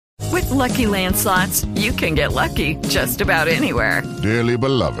Lucky Land Slots, you can get lucky just about anywhere. Dearly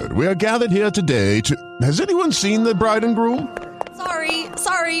beloved, we are gathered here today to... Has anyone seen the bride and groom?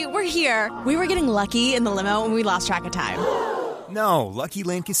 Sorry, we're here. We were getting lucky in the limo and we lost track of time. No, Lucky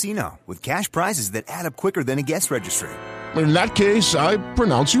Land Casino, with cash prizes that add up quicker than a guest registry. In that case, I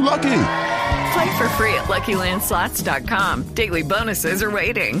pronounce you lucky. Play for free at LuckyLandSlots.com. Daily bonuses are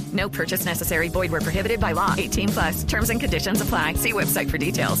waiting. No purchase necessary. Void where prohibited by law. 18+. Terms and conditions apply. See website for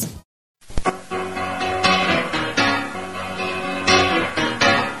details.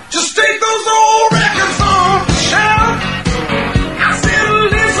 Just take those old records on the shelf. I still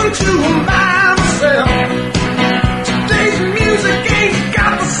listen to them by myself. Today's music ain't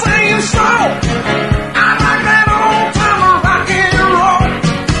got the same soul. I like that old time rock and roll.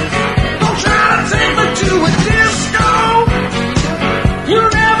 Don't try to take me to a disco.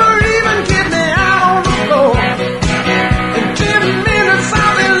 You'll never even get me out on the floor. In 10 minutes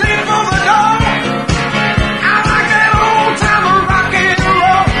I'll be late for the door. I like that old time rock and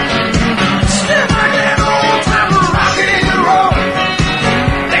roll. Still like that old time rock and roll.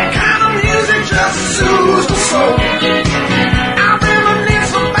 That kind of music just soothes the soul. I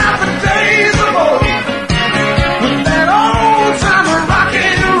reminisce about the days of old with that old time rock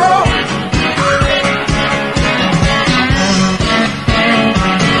and roll.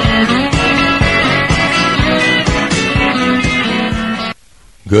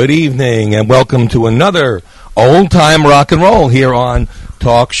 Good evening and welcome to another Old Time Rock and Roll here on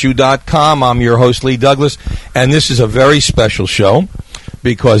TalkShoe.com. I'm your host, Lee Douglas, and this is a very special show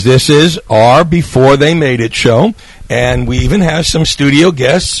because this is our Before They Made It show, and we even have some studio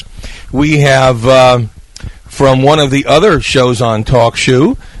guests. We have, from one of the other shows on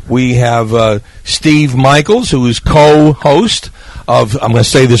TalkShoe, we have Steve Michaels, who is co-host of, I'm going to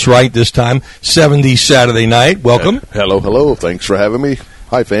say this right this time, 70s Saturday Night. Welcome. Hello. Thanks for having me.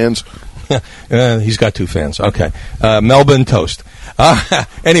 Hi, fans. He's got two fans. Okay. Melbourne Toast.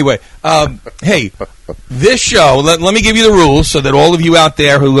 Anyway, hey, this show, let me give you the rules so that all of you out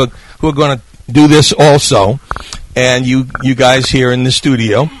there who are going to do this also, and you guys here in the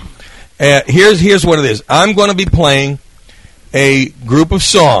studio, here's what it is. I'm going to be playing a group of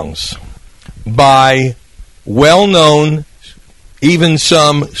songs by well-known, even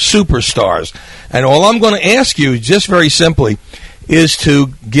some superstars. And all I'm going to ask you, just very simply, is to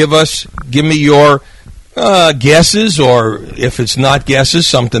give me your guesses, or if it's not guesses,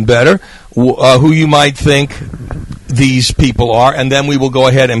 something better, who you might think these people are, and then we will go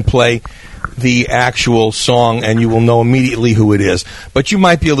ahead and play the actual song, and you will know immediately who it is. But you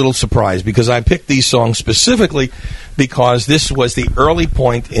might be a little surprised, because I picked these songs specifically because this was the early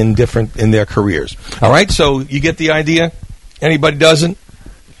point in their careers. All right, so you get the idea? Anybody doesn't?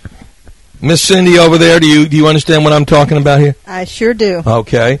 Miss Cindy over there, do you understand what I'm talking about here? I sure do.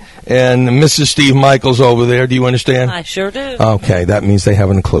 Okay. And Mrs. Steve Michaels over there, do you understand? I sure do. Okay, that means they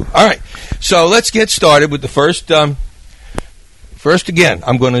haven't a clue. All right. So let's get started with the first. First, again,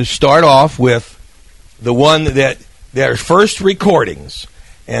 I'm going to start off with the one that their first recordings,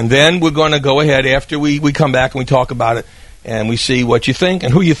 and then we're going to go ahead after we come back and we talk about it and we see what you think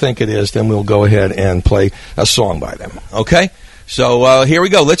and who you think it is. Then we'll go ahead and play a song by them. Okay. So here we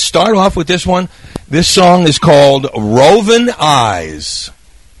go. Let's start off with this one. This song is called Rovin' Eyes.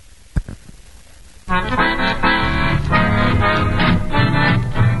 My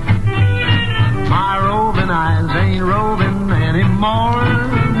roving eyes ain't roving anymore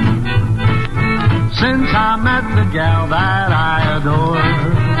since I met the gal that I adore.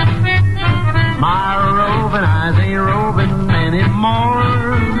 My roving eyes ain't roving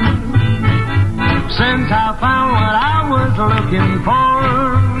anymore since I found what I was looking for.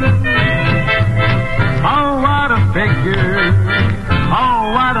 Oh, what a figure,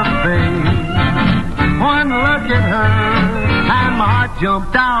 oh, what a face. One look at her and my heart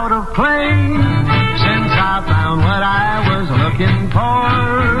jumped out of place. Since I found what I was looking for,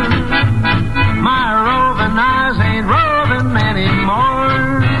 my roving eyes ain't roving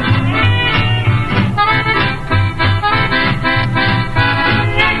anymore.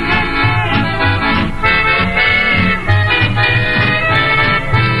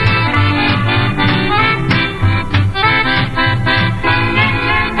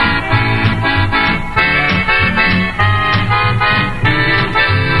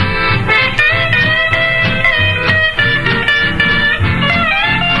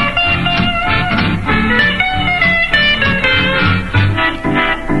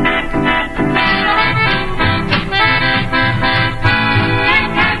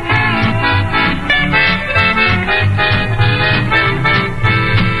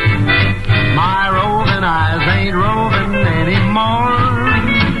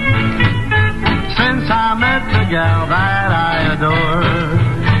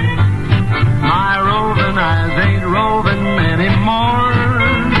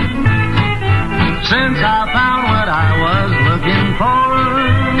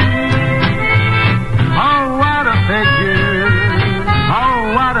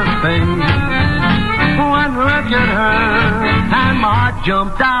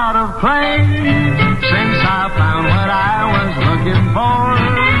 jumped out of place since I found what I was looking for.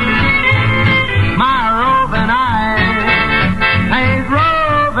 My roving eyes ain't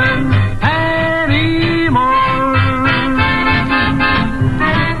roving anymore.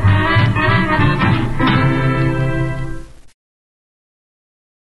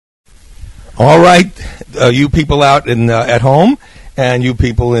 All right, you people out in at home and you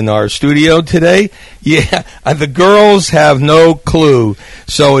people in our studio today, yeah, the girls have no clue.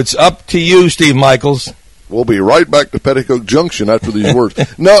 So it's up to you, Steve Michaels. We'll be right back to Petticoat Junction after these words.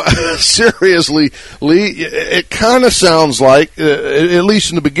 No, seriously, Lee, it kind of sounds like, at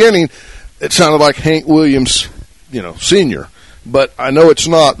least in the beginning, it sounded like Hank Williams, Sr. But I know it's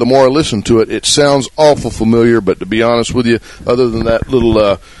not. The more I listen to it, it sounds awful familiar. But to be honest with you, other than that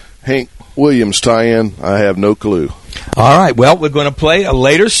little Hank Williams tie-in, I have no clue. All right, well, we're going to play a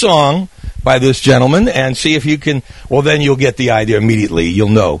later song by this gentleman and see if you can, well, then you'll get the idea immediately. You'll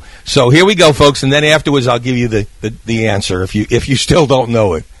know. So here we go, folks, and then afterwards I'll give you the answer if you still don't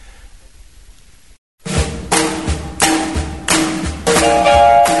know it.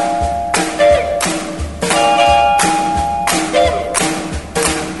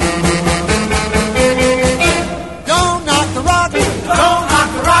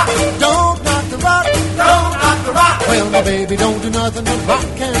 Baby, don't do nothing but rock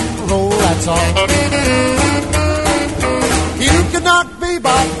and roll, that's all. You can knock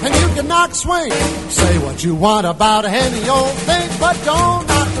bebop and you can knock swing. Say what you want about any old thing, but don't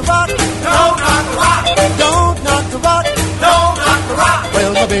knock the rock. Don't knock the rock. Don't knock the rock. Don't knock the rock.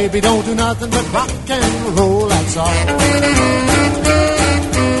 Well, my baby, don't do nothing but rock and roll, that's all.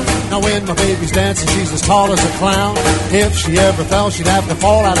 Now when my baby's dancing, she's as tall as a clown. If she ever fell, she'd have to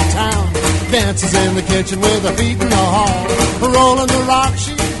fall out of town. Dances in the kitchen with her feet in the hall. Rolling the rock,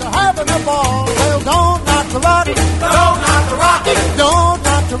 she's having a ball. Well, don't knock the rock. Don't knock the rock. Don't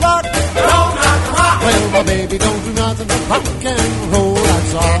knock the rock. Don't knock the rock. Well, my baby, don't do nothing but rock and roll,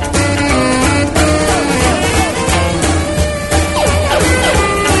 that's all.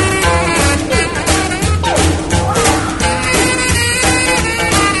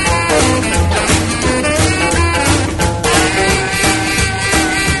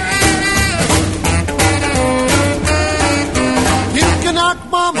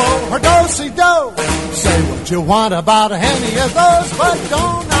 Do. Say what you want about any of those, but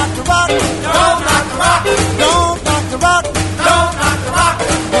don't knock the rock. Don't knock the rock. Don't knock the rock. Don't knock the rock.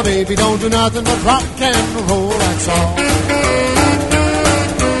 Well, baby, don't do nothing but rock and roll, that's all.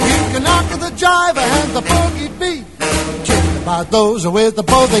 You can knock the jive and the boogie beat. Kick about those with the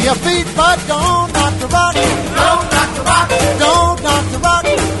both of your feet, but don't knock the rock. Don't knock the rock. Don't knock the rock.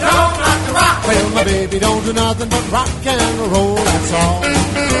 Don't knock the rock. Well, my baby, don't do nothing but rock and roll, that's all.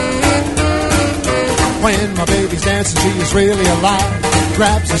 When my baby's dancing, she is really alive.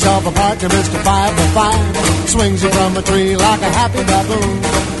 Grabs herself a partner, Mr. 505. Swings him from a tree like a happy baboon.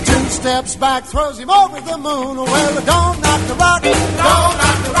 2 steps back, throws him over the moon. Well, don't knock the rock. Don't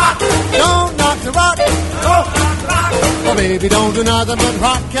knock the rock. Don't knock the rock. Don't knock the rock. Oh, baby, don't do nothing but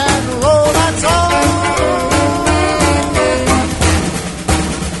rock and roll, that's all.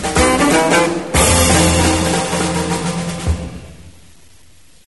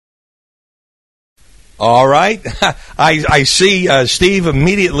 All right. I see, Steve,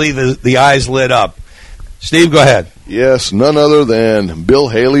 immediately the eyes lit up. Steve, go ahead. Yes, none other than Bill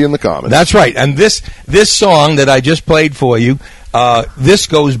Haley and the Comets. That's right. And this song that I just played for you, this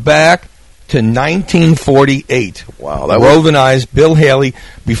goes back to 1948. Wow. Roving Eyes, Bill Haley,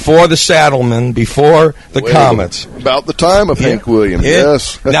 before the Saddlemen, before the Comets. About the time of Hank Williams,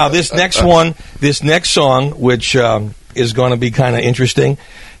 yes. Now, this next song, which is going to be kind of interesting,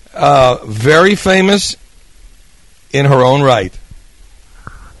 very famous in her own right.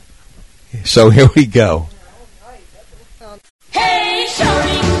 So here we go. Hey,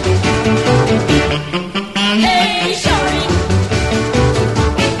 shorty. Hey, shorty.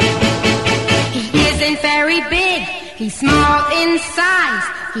 He isn't very big. He's small in size.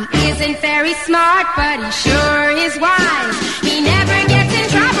 He isn't very smart, but he sure is wise. He never gets in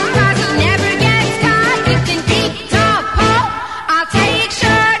trouble because he never gets caught. You can keep tall, Paul. I'll take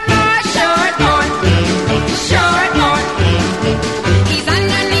short more, short more, short more. He's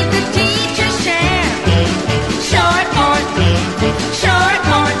underneath the teacher's chair. Short more, short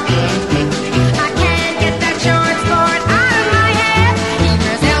more. I can't get that short sport out of my hair. He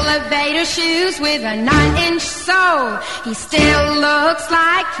wears elevator shoes with a 9-inch sole. He still looks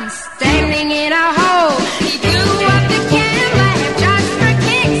like he's standing in a hole. He blew up the cam lab just for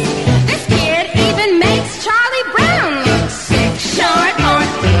kicks. This kid even makes Charlie Brown look sick. Short more,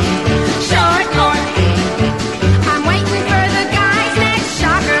 short more. I'm waiting for the guys next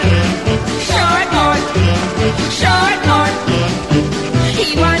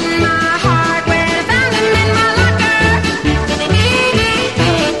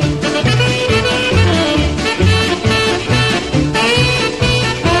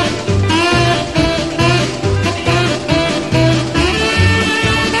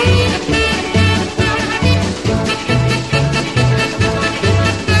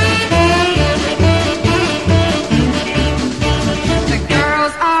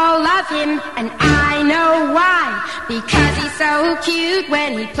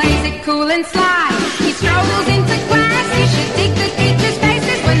plays it cool and sly. He strolls into class, you should dig the teachers'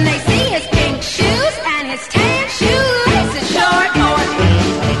 faces when they see his pink shoes and his tan shoelaces. Short Mort,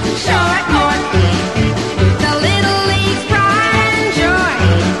 the little league's pride and joy.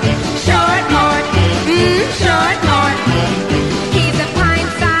 Short Mort, Short Mort. He's a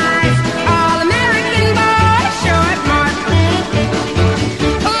pint-sized all-American boy. Short Mort,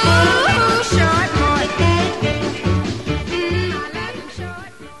 ooh, Short Mort. I love him,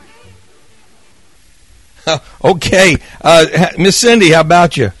 Short Mort. Okay, Miss Cindy, how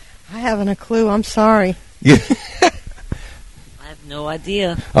about you? I haven't a clue. I'm sorry. Yeah. I have no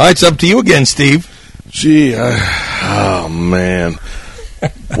idea. All right, it's up to you again, Steve. Gee, oh man,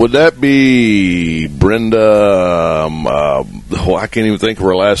 would that be Brenda? I can't even think of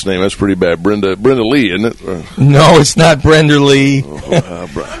her last name. That's pretty bad. Brenda Lee, isn't it? No, it's not Brenda Lee.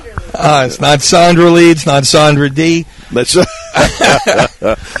 It's not Sandra Lee. It's not Sandra D. That's it's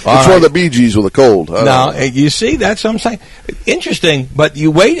one of the Bee Gees with a cold. Now, you see, that's what I'm saying. Interesting, but you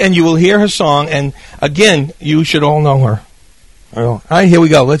wait and you will hear her song, and again, you should all know her. All right, here we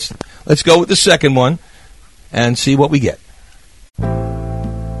go. Let's go with the second one and see what we get.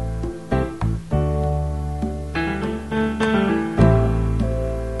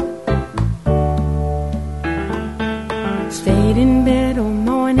 Stayed in bed all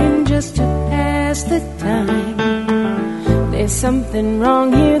morning just to pass the time. There's something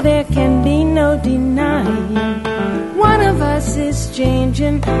wrong here, there can be no denying. One of us is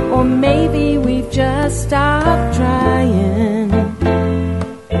changing, or maybe we've just stopped trying.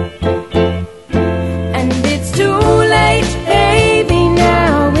 And it's too late, baby,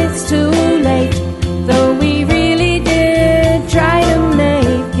 now it's too late. Though we really did try to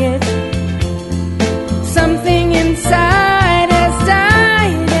make it. Something inside has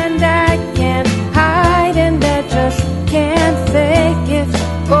died, and I can't hide, and I just can't fake it.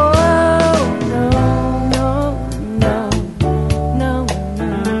 Oh, no, no, no, no, no.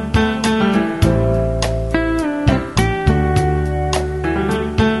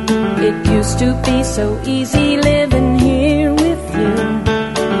 It used to be so easy living here with you.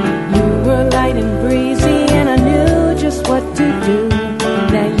 You were light and breezy, and I knew just what to do.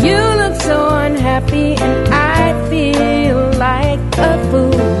 Now you look so unhappy, and I feel like a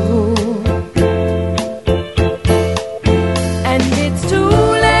fool. And it's too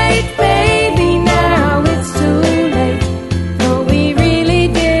late, baby, now it's too late. Though we really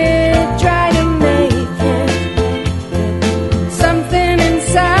did try to make it. Something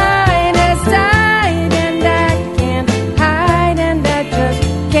inside has died, and I can't hide, and I just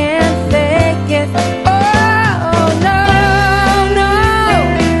can't fake it. Oh, no, no.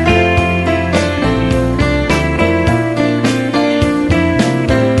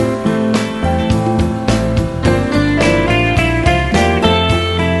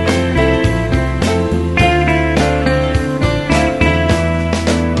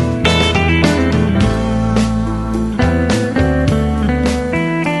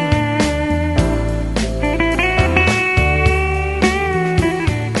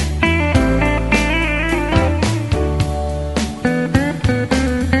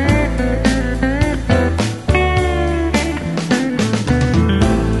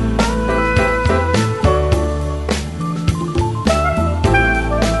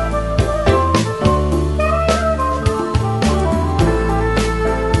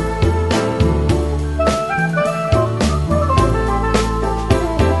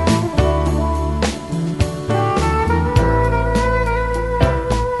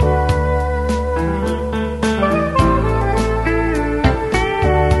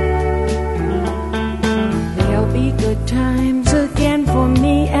 There'll be good times again for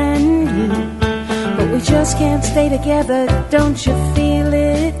me and you, but we just can't stay together, don't you feel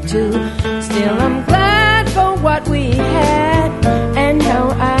it too? Still I'm glad for what we had and how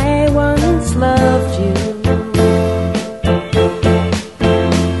I once loved you.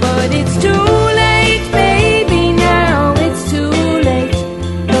 But it's too late, baby, now it's too late.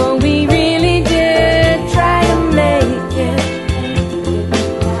 Though we really did try to make it.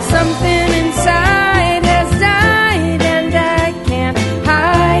 Something inside has died, and I can't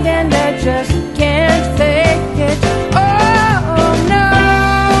hide, and I just can't fake it. Oh, no.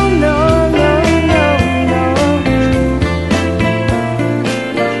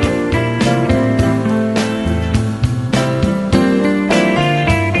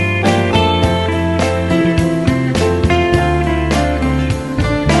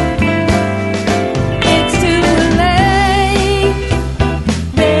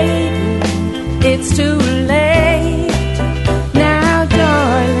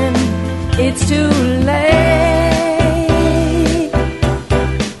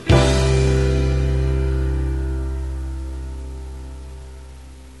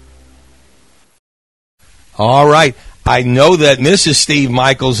 All right. I know that Mrs. Steve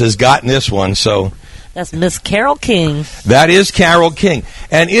Michaels has gotten this one, so... That's Miss Carole King. That is Carole King.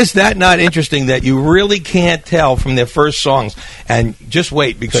 And is that not interesting that you really can't tell from their first songs? And just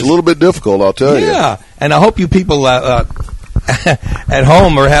wait, because... It's a little bit difficult, I'll tell you. Yeah, and I hope you people at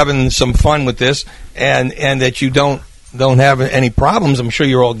home are having some fun with this, and that you don't have any problems. I'm sure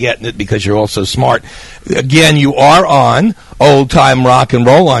you're all getting it because you're all so smart. Again, you are on Old Time Rock and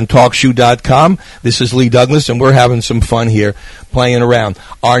Roll on TalkShoe.com. This is Lee Douglas, and we're having some fun here playing around.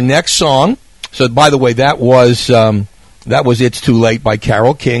 Our next song... So, by the way, that was It's Too Late by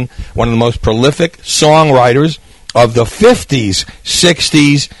Carole King, one of the most prolific songwriters of the 50s,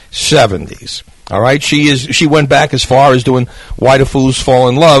 60s, 70s. All right? She went back as far as doing Why Do Fools Fall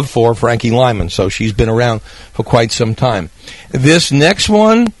in Love for Frankie Lyman, so she's been around for quite some time. This next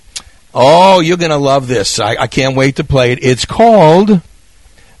one, oh, you're going to love this. I can't wait to play it. It's called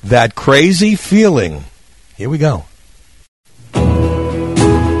That Crazy Feeling. Here we go.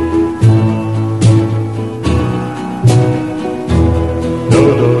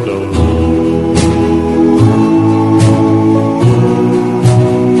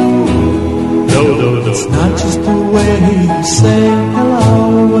 It's not just the way you say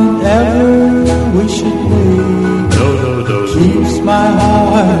hello whenever we should meet. Keeps my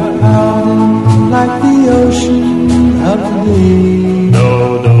heart pounding like the ocean of the deep.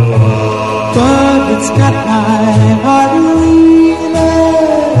 But it's got my heart reeling.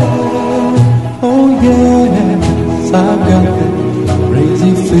 Oh yes, I've got that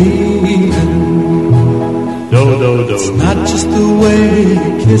crazy feeling. It's not just the way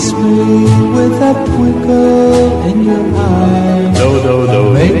you kiss me with that twinkle in your eye. That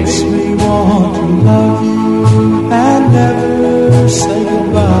makes me want to love you and never say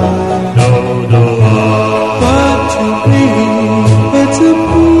goodbye. But to me, it's a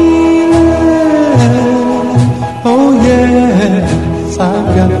feeling. Oh yes, I've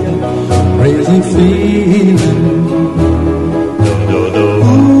got that crazy feeling.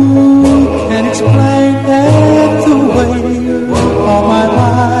 Who can explain that the way all my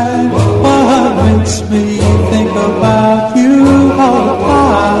life? What makes me think about you all the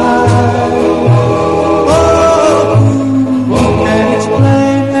time? Oh, who can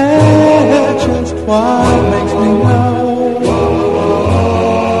explain that? Just what makes me know?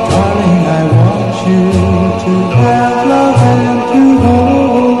 Darling, I want you to have love and to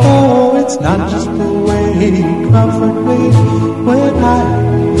hold. Oh, it's not just the way you comfort me when I'm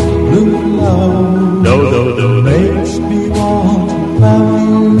blue and low. Makes me want to love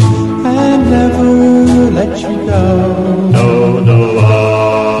you and never let you go.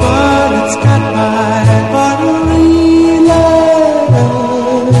 But it's got my heart reeling.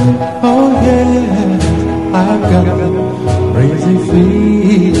 Oh yeah, I've got that crazy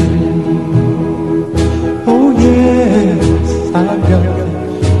feeling. Oh yes, I've got that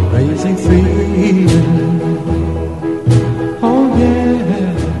crazy feeling. Oh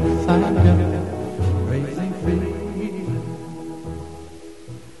yes, I've got that.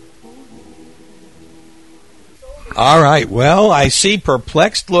 All right. Well, I see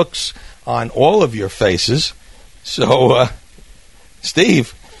perplexed looks on all of your faces. So,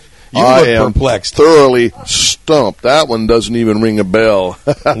 Steve, you look perplexed. Thoroughly stumped. That one doesn't even ring a bell.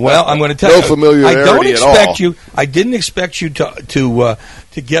 Well, I'm going to tell no you. Familiarity at all. I didn't expect you to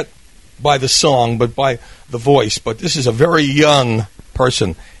get by the song, but by the voice. But this is a very young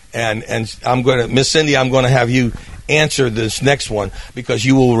person, and I'm going to, Miss Cindy, I'm going to have you answer this next one because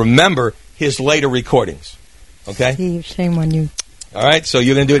you will remember his later recordings. Okay? Steve, shame on you. All right, so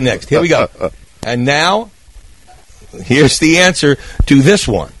you're going to do it next. Here we go. And now, here's the answer to this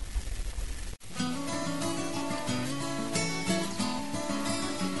one.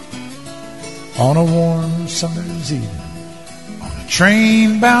 On a warm summer's evening, on a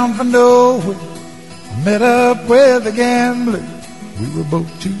train bound for nowhere, I met up with a gambler. We were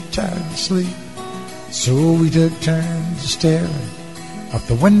both too tired to sleep, so we took turns staring out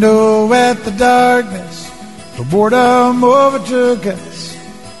the window at the darkness. The boredom overtook us,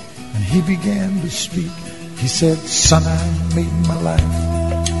 and he began to speak. He said, son, I made my life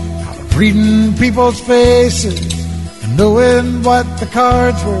out of reading people's faces and knowing what the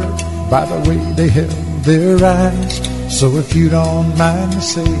cards were by the way they held their eyes. So if you don't mind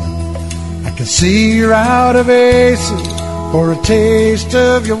saying, I can see you're out of aces. For a taste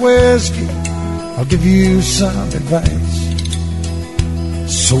of your whiskey, I'll give you some advice.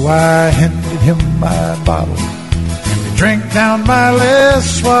 So I handed him my bottle, and he drank down my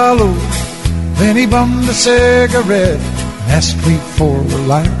last swallow. Then he bummed a cigarette and asked me for a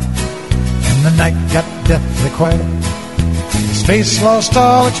light. And the night got deathly quiet, His face lost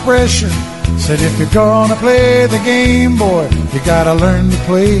all expression. Said, if you're gonna play the game, boy, you gotta learn to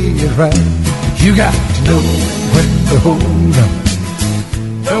play it right. You got to know when to hold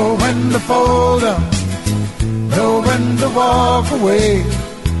 'em, know when to fold 'em, know when to walk away,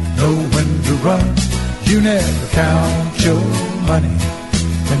 know when to run. You never count your money.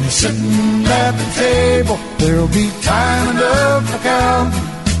 When you're sitting at the table, there'll be time enough for counting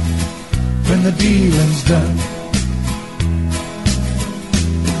when the dealing's done.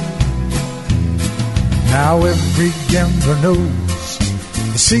 Now every gambler knows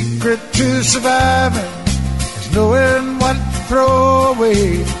the secret to surviving is knowing what to throw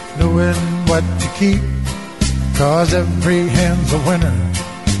away, knowing what to keep. 'Cause every hand's a winner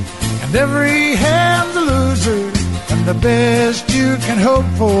and every hand's a loser, and the best you can hope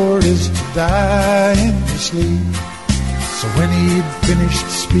for is to die in your sleep. So when he'd finished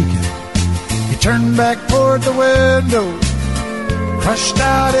speaking, he turned back toward the window, crushed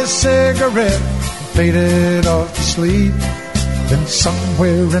out his cigarette, faded off to sleep. Then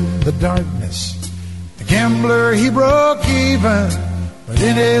somewhere in the darkness, the gambler, he broke even. But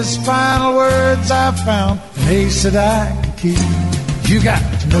in his final words, I found an ace that I can keep. You got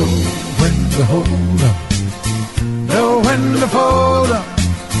to know when to hold 'em, know when to fold 'em,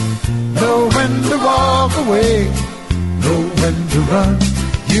 know when to walk away, know when to run.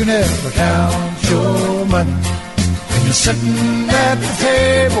 You never count your money. When you're sitting at the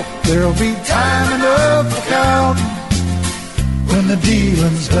table, there'll be time enough for counting when the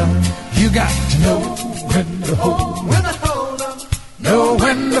dealing's done. You got to know when to hold 'em, know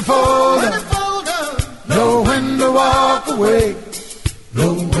when to fold 'em, know when to walk away,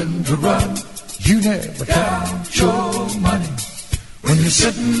 know when to run. You never count your money. When you're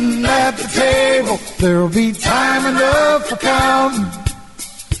sitting at the table, there'll be time enough for counting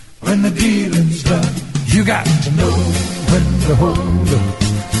when the dealing's done. You got to know when to hold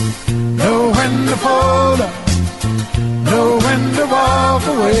 'em, know when to fold 'em, know when to walk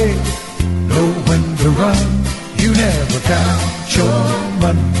away, know when to run. You never count your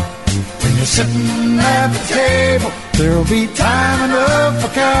money. When you're sitting at the table, there'll be time enough for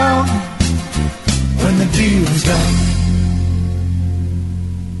counting when the deal's done.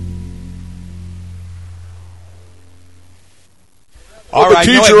 All right,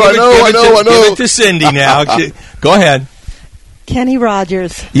 teacher, I know. Give it to Cindy now. Go ahead. Kenny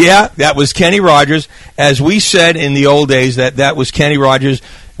Rogers. Yeah, that was Kenny Rogers. As we said in the old days, that was Kenny Rogers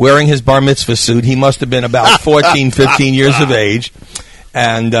wearing his bar mitzvah suit. He must have been about 14, 15 years of age,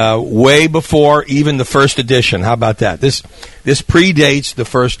 and way before even the first edition. How about that? This predates the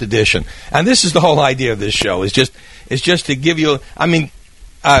first edition, and this is the whole idea of this show. Is just to give you. I mean,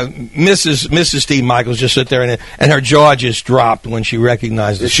 Mrs. Steve Michaels just sit there and her jaw just dropped when she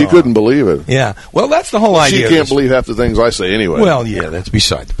recognized the She song. couldn't believe it. Yeah. Well, that's the whole idea. She can't believe half the things I say anyway. Well, yeah, that's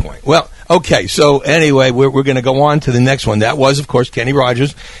beside the point. Well, okay, so anyway, we're going to go on to the next one. That was, of course, Kenny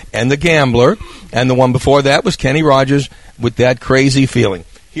Rogers and the Gambler, and the one before that was Kenny Rogers with That Crazy Feeling.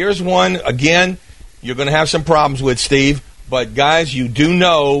 Here's one, again, you're going to have some problems with, Steve, but guys, you do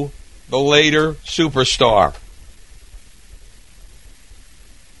know the later superstar.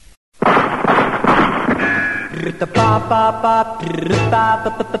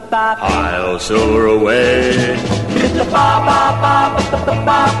 I'll silver away. There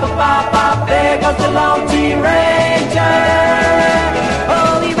goes the Lone T Ranger.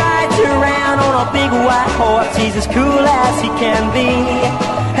 Oh, he rides around on a big white horse. He's as cool as he can be.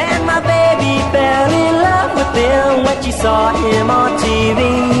 And my baby fell in love with him when she saw him on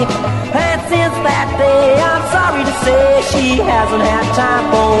TV. And since that day, I'm sorry to say she hasn't had time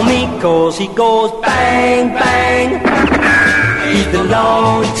for me, 'cause he goes bang, bang. He's the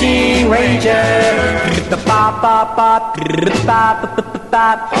Lone T Ranger.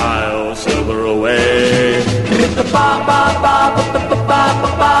 I'll silver away.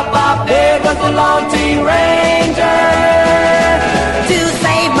 There goes the Lone T Ranger. To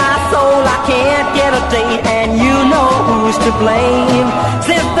save my soul, I can't get a date, and you know who's to blame.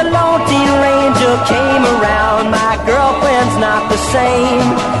 Since the Lone T Ranger came around, my girlfriend's not the same.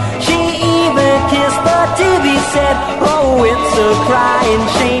 She even kissed the TV set. Oh, it's a crying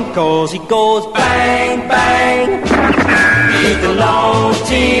shame, 'cause he goes bang, bang. He's the Lone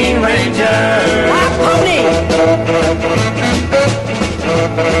T Ranger. Pony!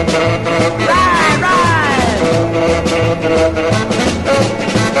 Ride, ride!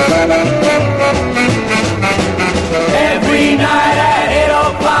 Every night at 8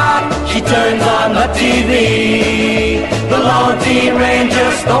 o'clock, she turns on the TV. The Lone T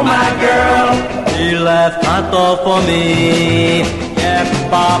Ranger stole my girl. He left Tonto for me. Yeah,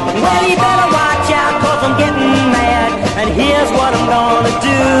 Bob. Well, you better watch out, 'cause I'm getting mad. and here's what I'm gonna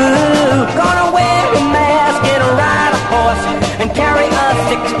do. Gonna wear a mask and ride a horse and carry a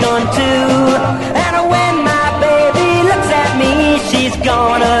 6-gun too. And when my baby looks at me, she's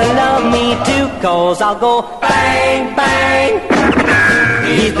gonna love me too. 'Cause I'll go bang, bang.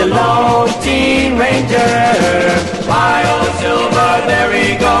 He's the Lone Teen Ranger. Wild Silver, there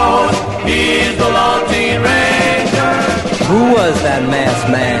he goes. He's the Lone Teen Ranger. Who was that masked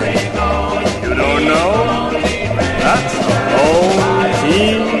man? You don't know? That's the Lone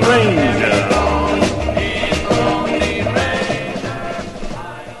Teen Ranger.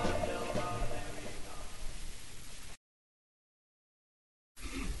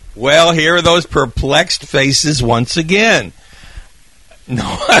 Well, here are those perplexed faces once again.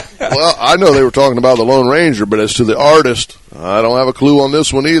 No. Well, I know they were talking about the Lone Ranger, but as to the artist, I don't have a clue on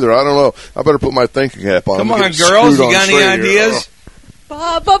this one either. I don't know. I better put my thinking cap on. Come on, girls. You got any ideas?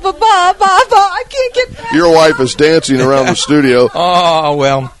 Ba, ba, ba, ba, ba, ba. I can't get that. Your wife is dancing around the studio. Oh,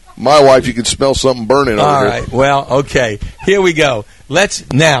 well. My wife, you can smell something burning over All here. right. Well, okay. Here we go.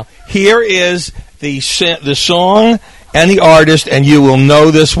 Here is the song and the artist, and you will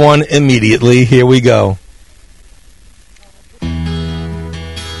know this one immediately. Here we go.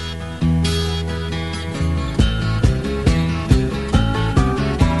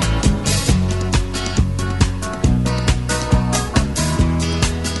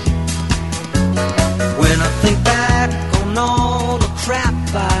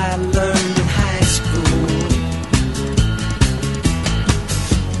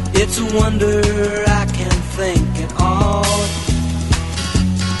 It's a wonder I can think at all.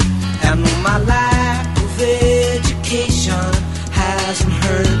 And my lack of education hasn't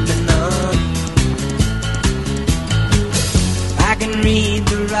hurt me none. I can read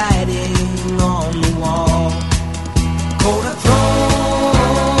the writing on the wall.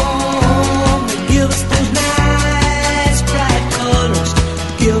 Kodachrome, they give us those nice bright colors,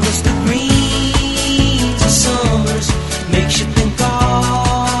 give us the greens of summers, makes you think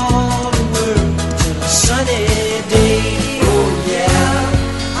all the world to the sunny day. Oh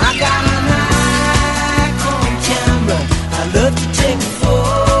yeah, I got a Nikon camera, I love to take a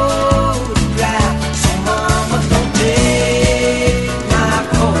photograph. So mama, don't take my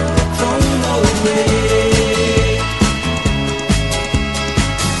Kodachrome away.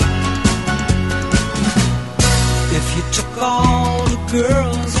 If you took all the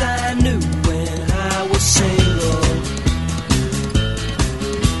girls I knew when I was single,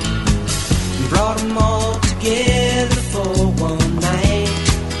 brought them all together for one night,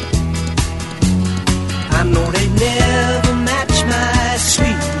 I know they'd never match my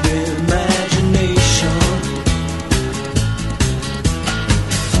sweet imagination.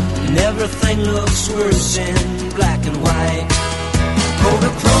 And everything looks worse in black and white.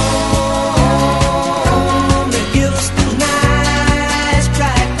 Kodachrome, they give us those nice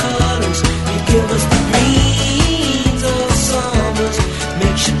bright colors, they give us the greens of summers,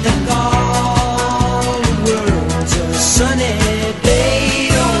 makes you think all the world's a sunny day.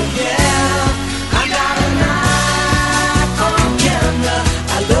 Oh yeah, I got a Nikon camera,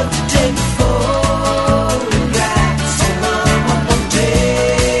 I love to take photographs. So mama, don't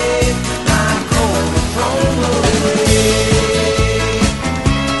take my Kodachrome away.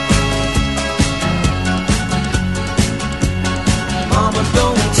 Mama,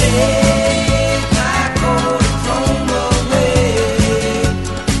 don't take my Kodachrome away.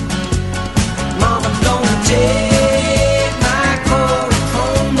 Mama, don't take my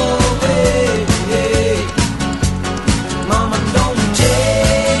Kodachrome away. Mama, don't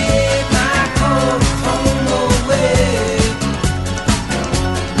take my Kodachrome away.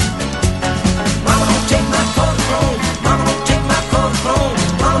 Mama, don't take my Kodachrome. Mama, don't take my Kodachrome.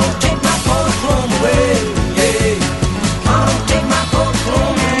 Mama, don't take my Kodachrome away. Mama, don't take my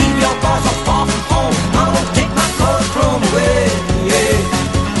Kodachrome. Leave your paws so far from home. Mama, don't take my Kodachrome away.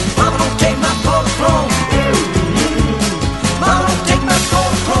 Mama, don't take my Kodachrome. Mama, don't take my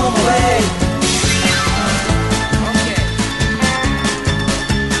Kodachrome away.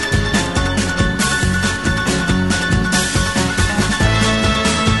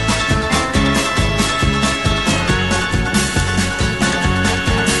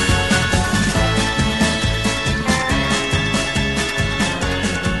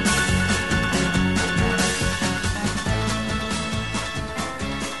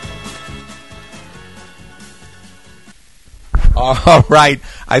 All right.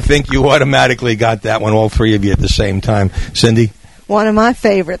 I think you automatically got that one, all three of you at the same time. Cindy? One of my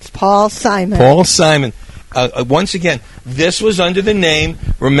favorites, Paul Simon. Paul Simon. Once again, this was under the name.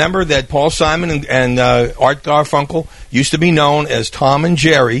 Remember that Paul Simon and Art Garfunkel used to be known as Tom and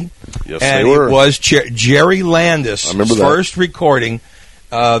Jerry. Yes, and they were. it was Jerry Landis' remember that. first recording,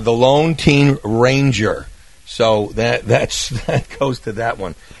 The Lone Teen Ranger. So that goes to that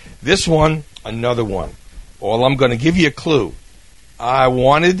one. This one, another one. Well, I'm going to give you a clue. I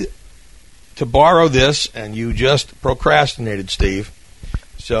wanted to borrow this, and you just procrastinated, Steve.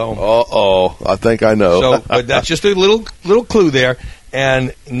 So, I think I know. So, but that's just a little clue there.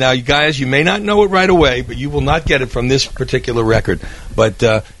 And now, you guys, you may not know it right away, but you will not get it from this particular record. But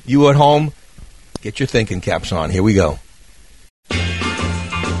you at home, get your thinking caps on. Here we go.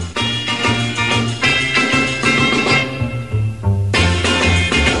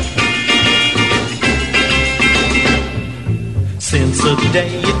 Since the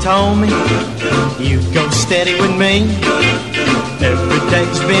day you told me you'd go steady with me, every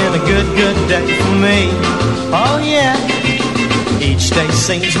day's been a good day for me. Oh yeah, each day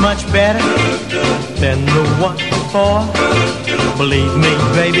seems much better than the one before. Believe me,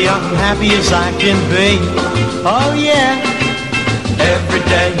 baby, I'm happy as I can be. Oh yeah, every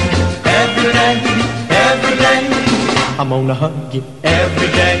day, I'm gonna hug you every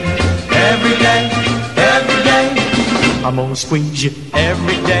day, every day. I'm gonna squeeze you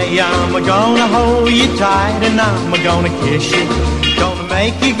every day. I'm gonna hold you tight and I'm gonna kiss you. Gonna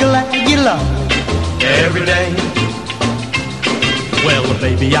make you glad you love me every day. Well,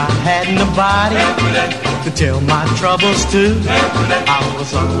 baby, I had nobody to tell my troubles to. I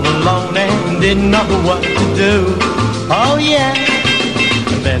was all alone and didn't know what to do. Oh yeah.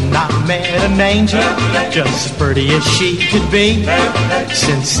 And then I met an angel, just as pretty as she could be.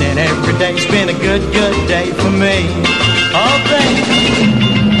 Since then, every day's been a good day for me. Oh, baby.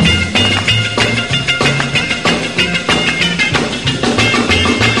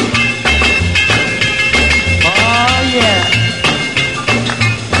 Oh, yeah.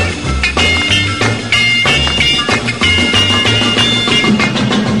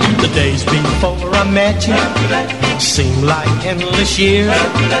 The days before I met you seemed like endless years.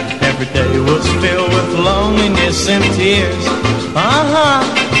 Every day was filled with loneliness and tears.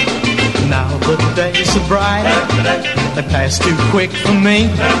 Now the days are brighter, they pass too quick for me.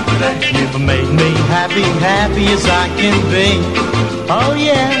 You've made me happy as I can be. Oh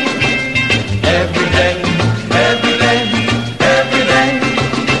yeah, every day,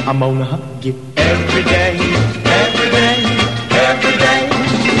 I'm gonna hug you every day,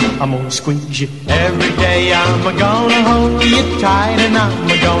 I'm gonna squeeze you every day. I'm gonna hold you tight and I'm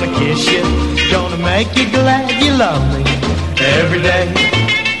gonna kiss you. Gonna make you glad you love me every day.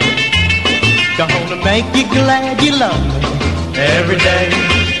 Gonna make you glad you love me every day.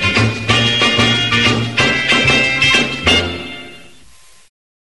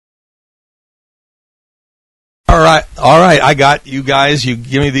 All right. I got you guys. You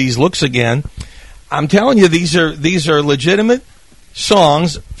give me these looks again. I'm telling you, these are legitimate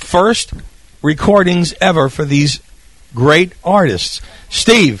songs, first recordings ever for these great artists.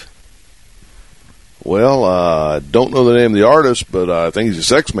 Steve. Well, I don't know the name of the artist, but I think he's a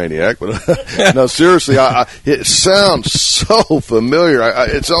sex maniac. But no, seriously, it sounds so familiar.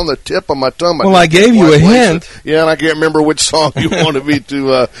 It's on the tip of my tongue. Well, I gave you a hint. Yeah, and I can't remember which song you wanted me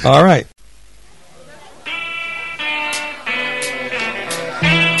to. All right.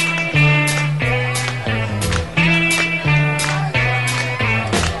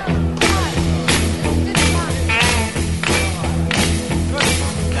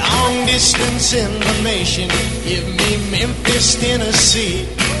 Distance information, give me Memphis, Tennessee.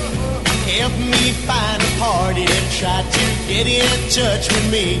 Help me find a party that tried to get in touch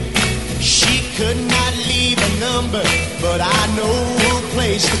with me. She could not leave a number, but I know a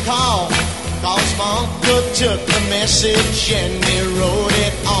place to call. Cause my uncle took the message and he wrote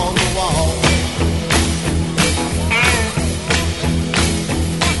it on the wall.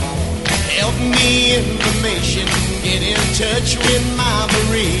 Help me information, get in touch with my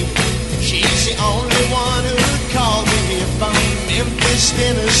Marie. She's the only one who called me here from Memphis,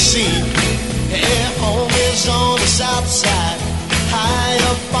 Tennessee. Her home is on the south side, high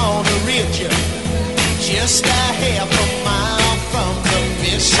up on the ridge, just a half a mile from the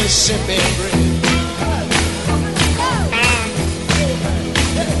Mississippi Bridge.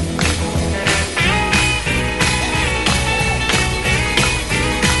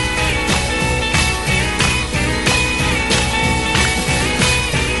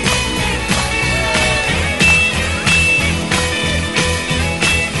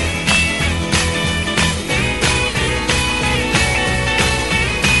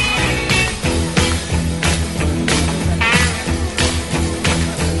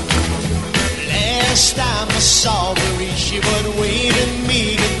 Last time I saw Marie, she was waving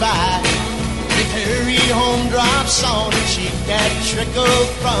me goodbye. With her home drops on and she that trickle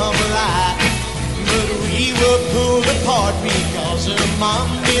from life. But we were pulled apart because her mom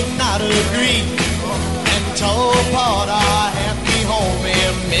did not agree and tore apart our happy home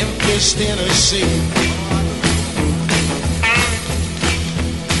in Memphis, Tennessee.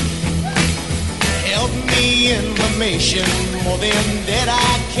 Help me in my mission, more than that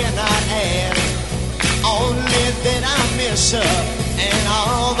I cannot add. Only that I miss her and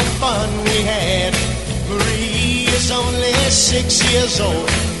all the fun we had. Marie is only 6 years old.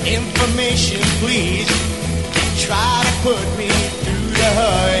 Information, please. Try to put me through to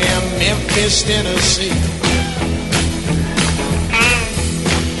her in Memphis, Tennessee.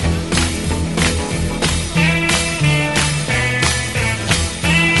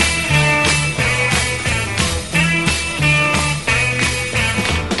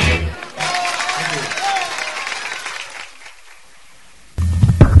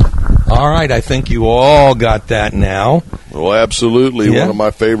 All right, I think you all got that now. Well, absolutely. Yeah. One of my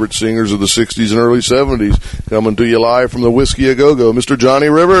favorite singers of the 60s and early 70s. Coming to you live from the Whiskey A Go-Go, Mr. Johnny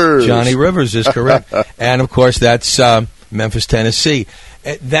Rivers. Johnny Rivers is correct. And, of course, that's Memphis, Tennessee.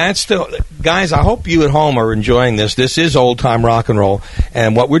 That's the guys, I hope you at home are enjoying this. This is old-time rock and roll.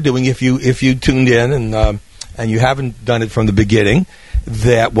 And what we're doing, if you tuned in and you haven't done it from the beginning,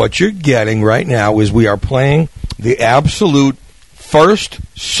 that what you're getting right now is we are playing the absolute first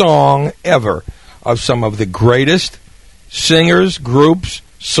song ever of some of the greatest singers, groups,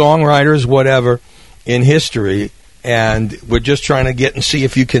 songwriters, whatever, in history. And we're just trying to get and see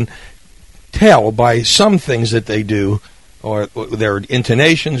if you can tell by some things that they do, or their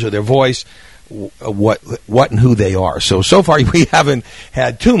intonations or their voice, what and who they are. So far we haven't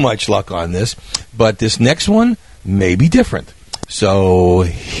had too much luck on this, but this next one may be different. So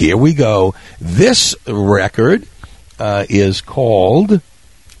here we go. This record is called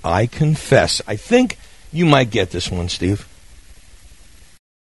I Confess. I think you might get this one, Steve.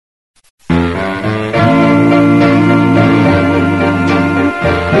 I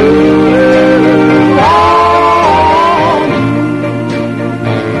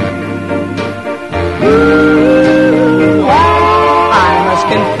must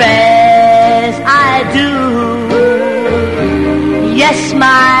confess I do. Yes,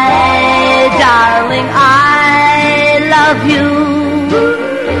 my darling, I love you.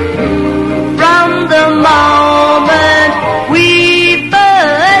 From the moment we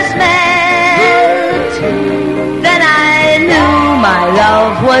first met, then I knew my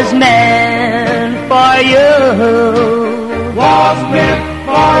love was meant for you. Was meant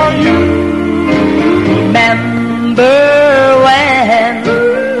for you. Remember when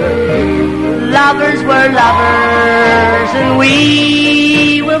lovers were lovers and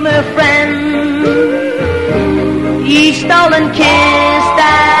we were mere friends? Each stolen kiss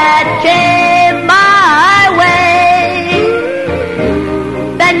that came my way,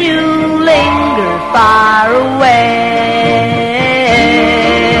 then you lingered far away.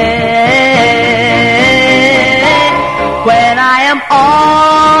 When I am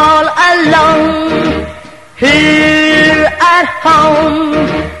all alone here at home,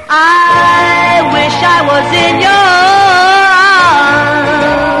 I wish I was in your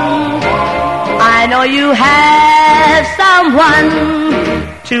arms. I know you have someone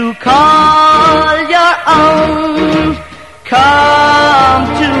to call your own. Come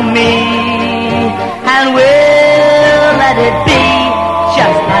to me and we'll let it be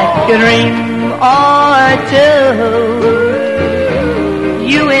just like a dream or two.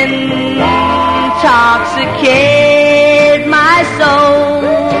 You intoxicate my soul,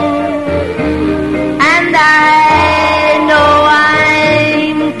 and I know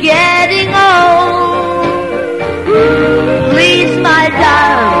I'm getting old. Please, my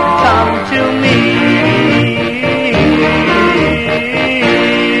darling, come to me.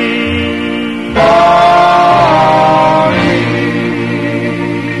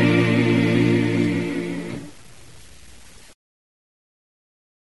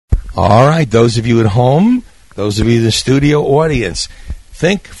 All right, those of you at home, those of you in the studio audience,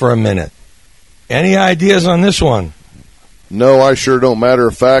 think for a minute. Any ideas on this one? No, I sure don't. Matter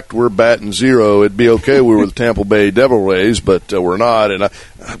of fact, we're batting zero. It'd be okay we were the Tampa Bay Devil Rays, but we're not. And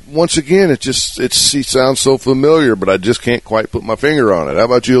once again, it sounds so familiar, but I just can't quite put my finger on it. How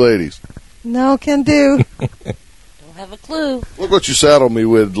about you ladies? No, can do. Don't have a clue. Look what you saddled me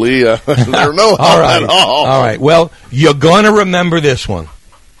with, Lee. There's no All right. at all. All right. Well, you're going to remember this one.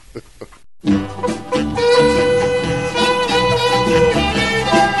 I'm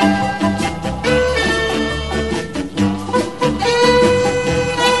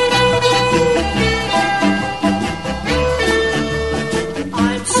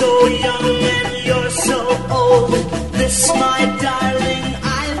so young and you're so old. This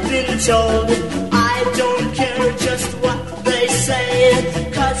told. I don't care just what they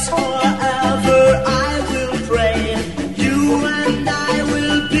say, 'cause forever I will pray. You and I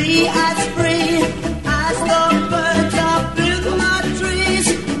will be as free as the birds up in my trees.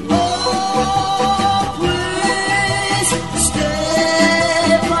 Oh, please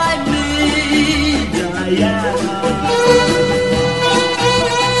stay by me, Diana.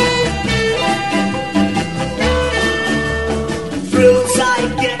 Thrills I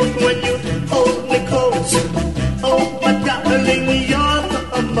get when you hold me close. Oh, my darling, you're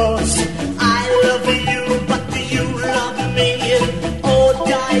the most. I love you, but do you love me? Oh,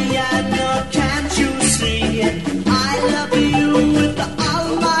 Diana, can't you see? I love you with all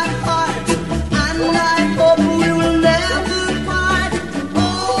my heart, and I hope we will never part.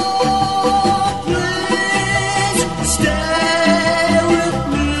 Oh, please stay with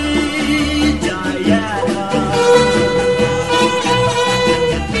me, Diana.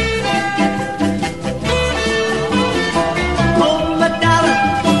 Oh, my darling,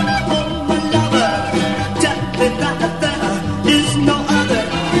 oh, my lover, tell me that there is no other.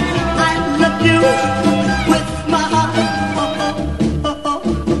 I love you with my heart.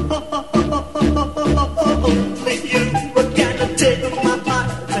 Only you can take my heart.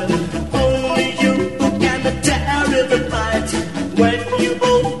 Only you can tear it apart. When you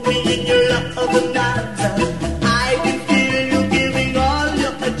hold me in your loving arms, I can feel you giving all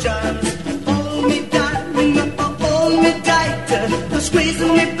your charms. Hold me, darling, hold me tight. Squeeze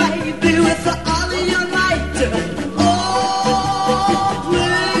me, baby, with all of your might. Oh,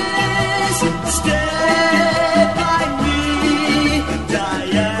 please stay by me,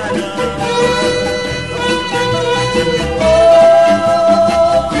 Diana. Oh,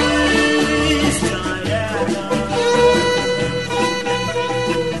 please, Diana.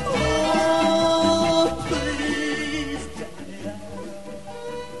 Oh, please, Diana.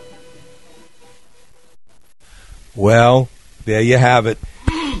 Well, there you have it.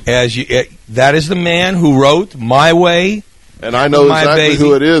 That is the man who wrote My Way. And I know My exactly Baby.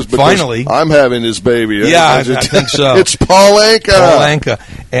 who it is. Because Finally. I'm having his baby. Yeah, I think so. It's Paul Anka. Paul Anka.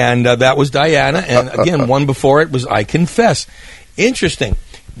 And that was Diana. And again, one before it was I Confess. Interesting.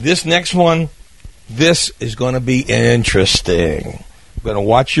 This next one, this is going to be interesting. I'm going to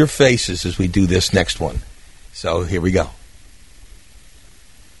watch your faces as we do this next one. So here we go.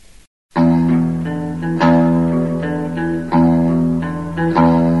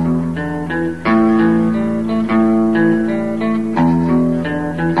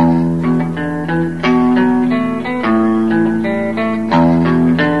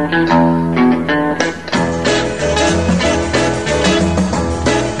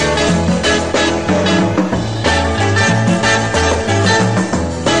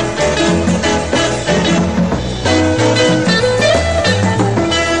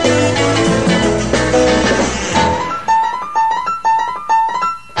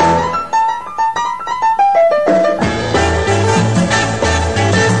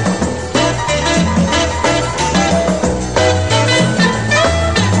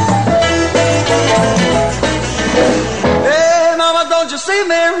 Hey, mama, don't you see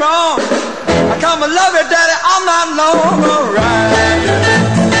me wrong? I come and love you, daddy, all night long, alright.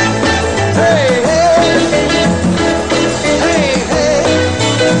 Hey, hey, hey, hey.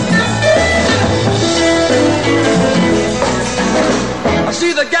 I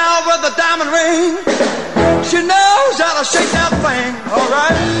see the gal with the diamond ring. She knows how to shake that thing,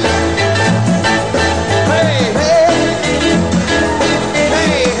 alright. Hey, hey,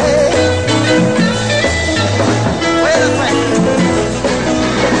 hey, hey. Wait a minute.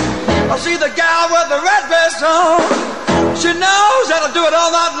 I see the gal with the red dress on. She knows how to do it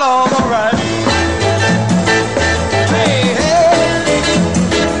all night long, alright. Hey, hey,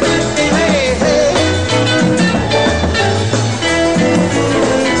 hey, hey.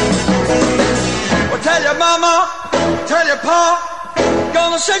 Well, tell your mama, tell your pa,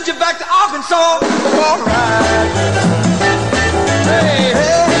 gonna send you back to Arkansas, alright. Hey,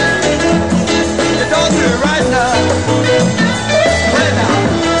 hey, you don't do it right now. Wait now,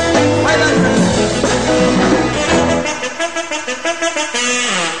 wait a minute.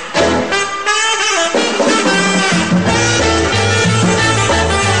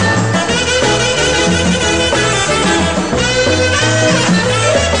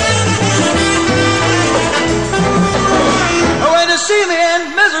 When you see me in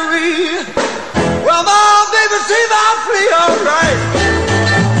misery, well, my baby, see my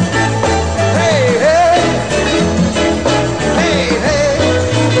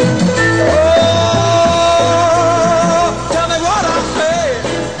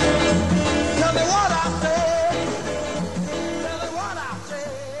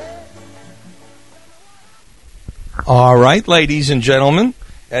All right, ladies and gentlemen,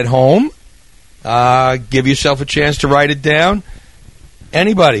 at home, give yourself a chance to write it down.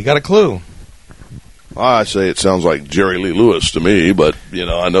 Anybody got a clue? I say it sounds like Jerry Lee Lewis to me, but,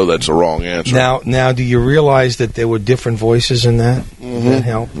 I know that's a wrong answer. Now, do you realize that there were different voices in that? Did that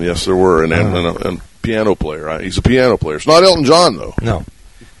help? Yes, there were, and piano player. Right? He's a piano player. It's not Elton John, though.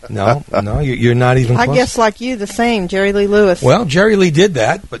 No, you're not even close. I guess like you, the same, Jerry Lee Lewis. Well, Jerry Lee did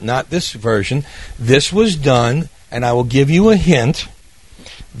that, but not this version. This was done, and I will give you a hint,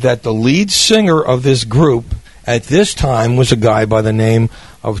 that the lead singer of this group at this time was a guy by the name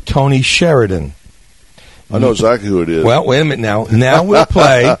of Tony Sheridan. I know exactly who it is. Well, wait a minute now. Now we'll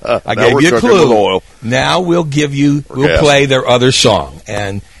play. I gave you a clue. Now we'll play their other song,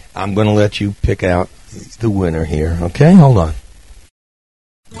 and I'm going to let you pick out the winner here. Okay, hold on.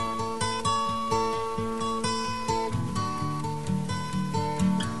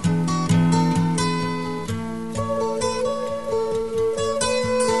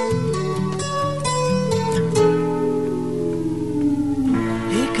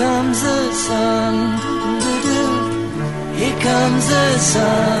 Here comes the sun. Here comes the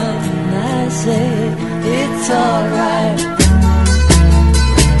sun. I say it's alright.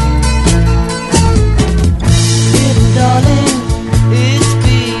 Little darling, it's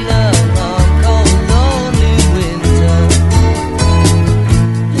been a long, cold, lonely winter.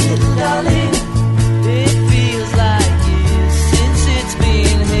 Little darling, it feels like years since it's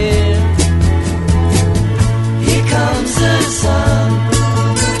been here. Here comes the sun.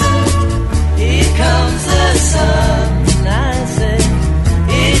 Here comes the sun. I say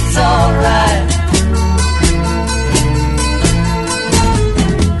it's alright.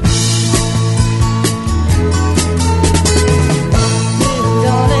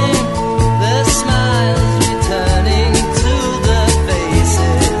 Darling, the smiles returning to the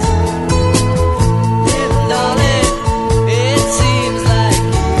faces. Little darling, it seems like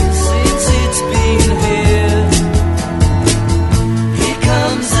years since it's been here. Here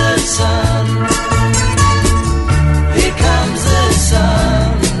comes the sun. Here comes the sun.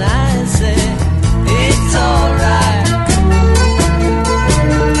 I say it's alright.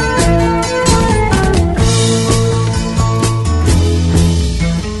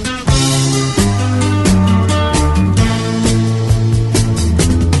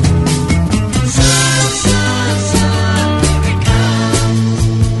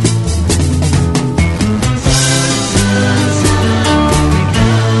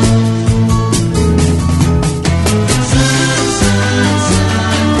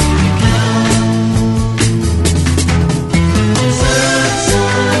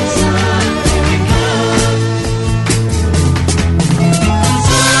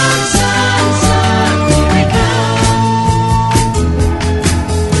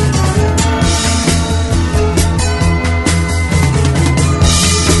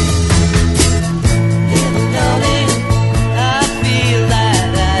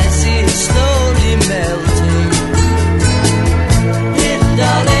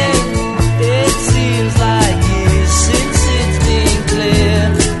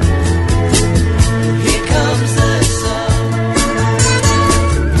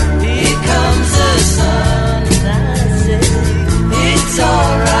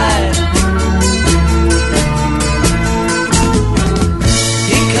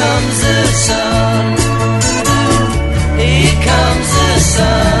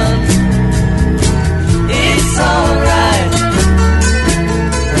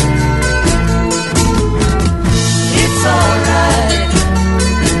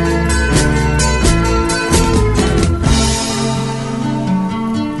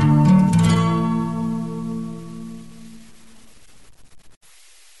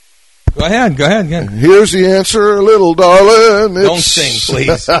 Go ahead. Here's the answer, little darling. Don't sing,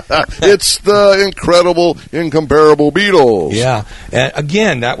 please. It's the incredible, incomparable Beatles. Yeah. And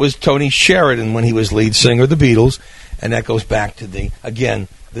again, that was Tony Sheridan when he was lead singer of the Beatles, and that goes back to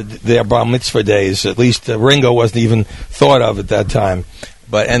their bar mitzvah days. At least Ringo wasn't even thought of at that time.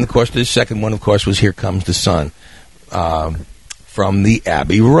 And of course, the second one, of course, was "Here Comes the Sun" from the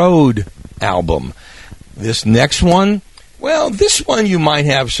Abbey Road album. This next one. Well, this one you might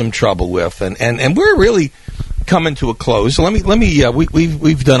have some trouble with, and we're really coming to a close. So let me.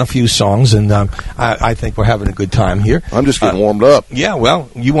 We've done a few songs, and I think we're having a good time here. I'm just getting warmed up. Yeah, well,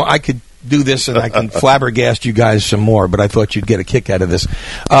 I could do this, and I can flabbergast you guys some more, but I thought you'd get a kick out of this.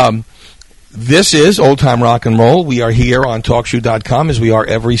 This is Old Time Rock and Roll. We are here on TalkShoe.com, as we are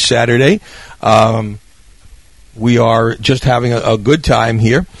every Saturday. We are just having a good time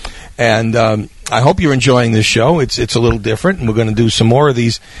here, and I hope you're enjoying this show. It's a little different, and we're going to do some more of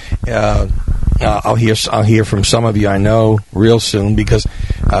these I'll hear from some of you, I know, real soon, because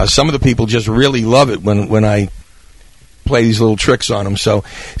some of the people just really love it when I play these little tricks on them. So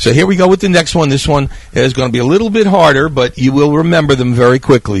here we go with the next one. This one is going to be a little bit harder, but you will remember them very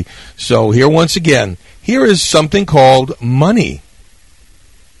quickly. So here once again, here is something called Money.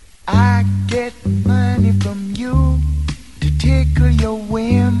 I get money from you to tickle your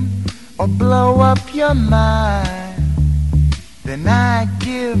whim or blow up your mind. Then I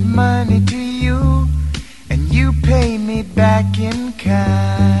give money to you and you pay me back in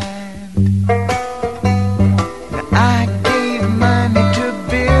kind. Now I gave money to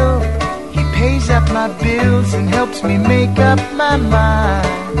Bill. He pays up my bills and helps me make up my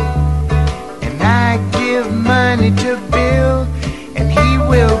mind. And I give money to Bill and he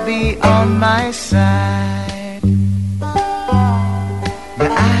will be on my side. Now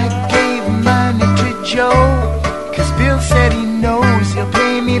I gave money to Joe, 'cause Bill said he knows he'll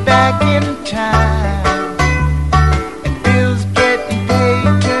pay me back in time. And Bill's getting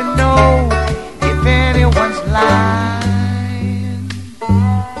paid to know if anyone's lying.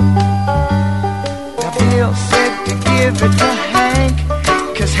 Now Bill said to give it to Hank,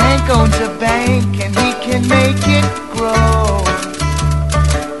 'cause Hank owns a bank and he can make it grow.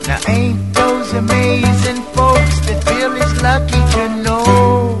 Now ain't those amazing folks that Bill is lucky to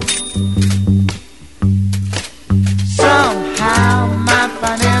know? Somehow my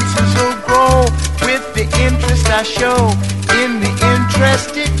finances will grow with the interest I show in the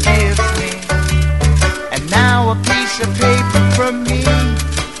interest it gives me. And now a piece of paper from me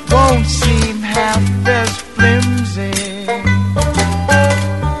won't seem half as flimsy.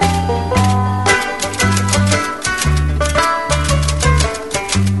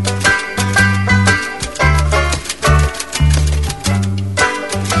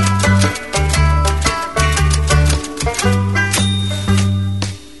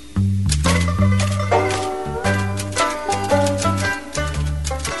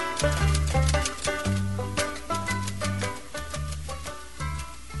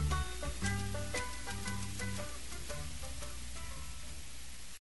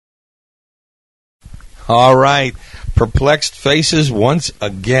 All right, Perplexed Faces once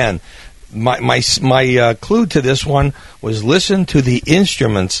again. My clue to this one was listen to the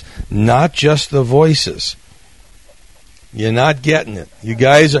instruments, not just the voices. You're not getting it. You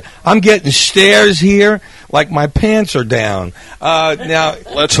guys are. I'm getting stares here like my pants are down. Now,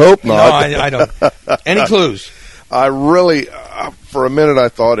 let's hope not. No, I don't. Any clues? I really, for a minute, I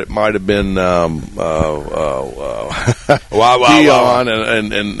thought it might have been Dion,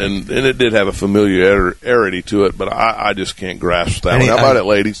 and it did have a familiarity to it, but I just can't grasp that one. How about it,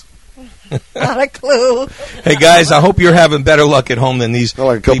 ladies? Not a clue. Hey guys, I hope you're having better luck at home than these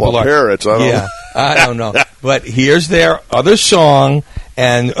like a couple people of are. Parrots. I don't know. But here's their other song,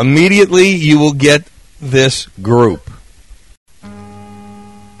 and immediately you will get this group.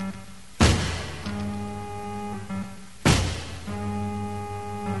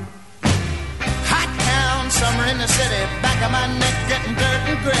 Summer in the city, back of my neck getting dirt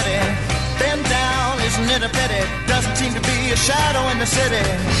and gritty. Bend down, isn't it a pity? Doesn't seem to be a shadow in the city.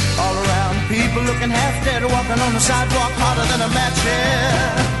 All around, people looking half dead, walking on the sidewalk harder than a match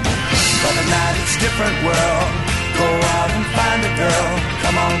here. But at night it's different world. Go out and find a girl.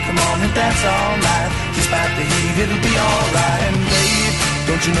 Come on and dance all night. Despite the heat, it'll be alright. And babe,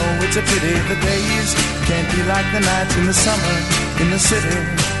 don't you know it's a pity the days can't be like the nights in the summer, in the city,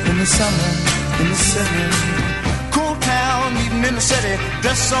 in the summer, in the city. Cool town, eating in the city,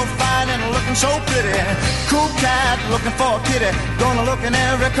 dressed so fine and looking so pretty. Cool cat, looking for a kitty, gonna look in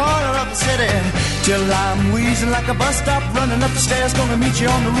every corner of the city. Till I'm wheezing like a bus stop, running up the stairs, gonna meet you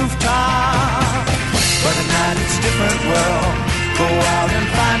on the rooftop. But at night it's a different world. Go out and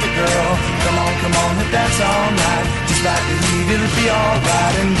find a girl. Come on and dance all night. Just like the heat, it'll be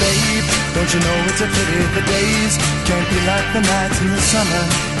alright. And babe, don't you know it's a pity the days can't be like the nights in the summer,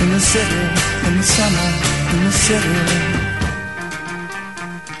 in the city, in the summer, in the city.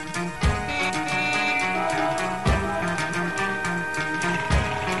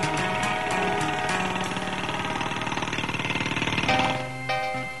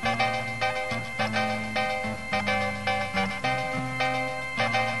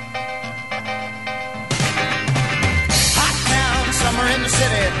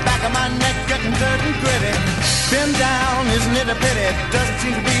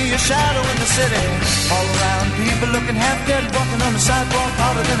 Shadow in the city, all around people looking half dead, walking on the sidewalk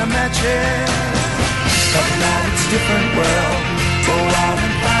harder than a match head. But now it's a different world. Go out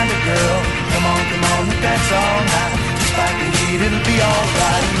and find a girl. Come on and dance all night. Despite the heat, it'll be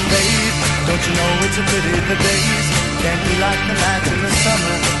alright. And babe, don't you know it's a pity the days can't be like the nights in the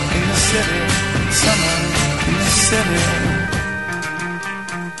summer in the city,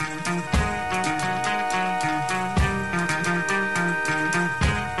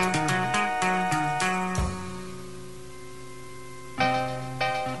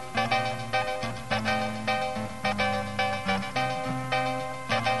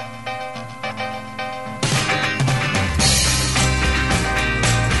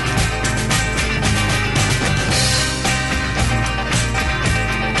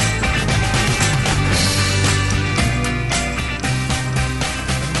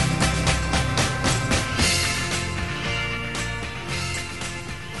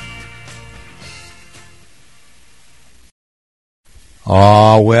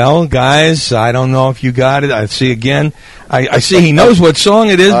 Oh, well, guys, I don't know if you got it. I see again. I see he knows what song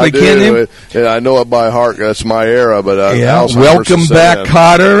it is, I but can't do. him. And I know it by heart. That's my era. But Yeah, Alzheimer's welcome is back, sad.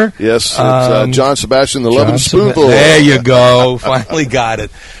 Cotter. Yes, it's John Sebastian, the Lovin' Spoonful. There you go. Finally got it.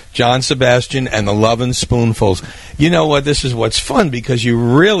 John Sebastian and the Lovin' Spoonfuls. You know what? This is what's fun because you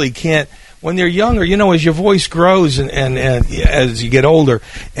really can't. When they're younger, you know, as your voice grows and as you get older,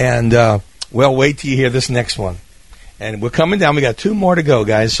 and well, wait till you hear this next one. And we're coming down. We got 2 more to go,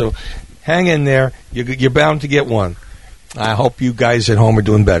 guys. So hang in there. You're bound to get one. I hope you guys at home are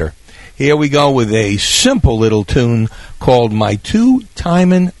doing better. Here we go with a simple little tune called "My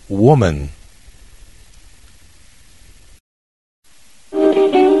Two-Timin' Woman."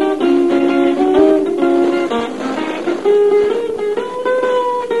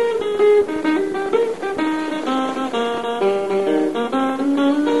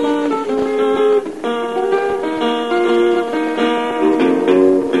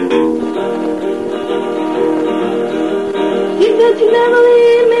 She never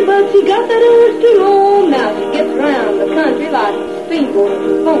leave me, but she got that urge to roam. Now she gets around the country like a speedboat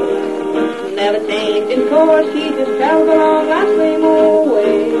in phone. Never changing course, she just travels along that same old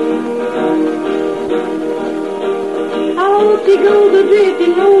way. How she goes adrift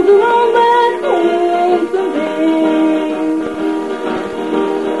and rolls along back home someday.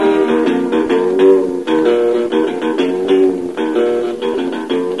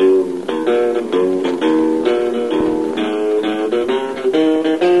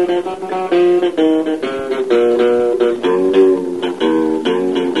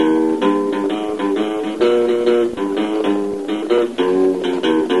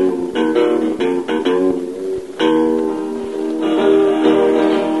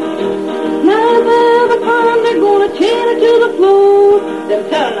 Them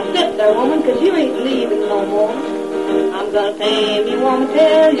telling her, sit there, woman, 'cause you ain't leaving no more. I'm gonna tame you, woman,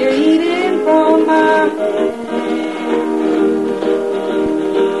 till you're eating from my hand.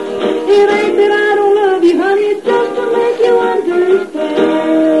 It ain't that I don't love you, honey, it's just to make you understand.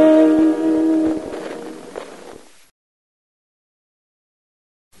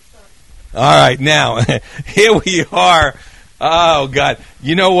 All right, now, here we are. Oh, God.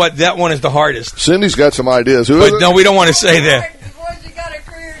 You know what? That one is the hardest. Cindy's got some ideas. Who is But it? no, we don't want to say that.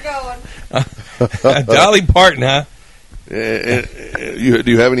 Dolly Parton, huh? Do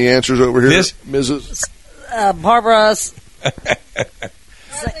you have any answers over here, Mrs.? Barbara.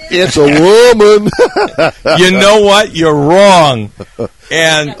 It's a woman. You know what? You're wrong.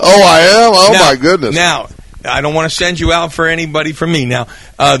 And oh, I am? Oh, now, my goodness. Now, I don't want to send you out for anybody from me. Now,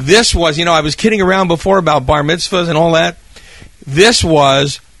 this was, you know, I was kidding around before about bar mitzvahs and all that. This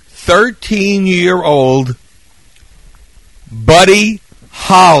was 13-year-old Buddy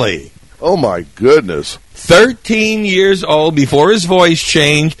Holly. Oh, my goodness. 13 years old before his voice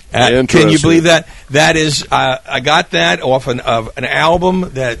changed. Can you believe that? That is, I got that off of an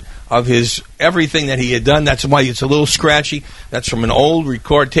album that of his everything that he had done. That's why it's a little scratchy. That's from an old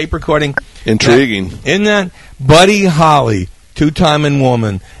tape recording. Intriguing. Isn't that? Buddy Holly, Two-Timin'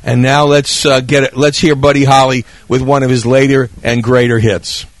 Woman. And now let's get it. Let's hear Buddy Holly with one of his later and greater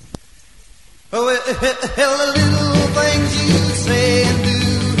hits. Oh, well, the little things you say and do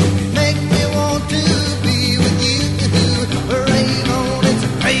make me want to be with you. Raymond, it's a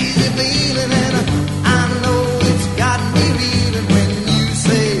crazy feeling, and I know it's got me reeling when you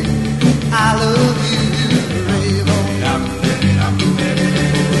say I love you, Raymond.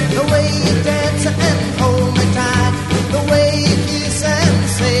 The way you dance and hold me tight, the way you kiss and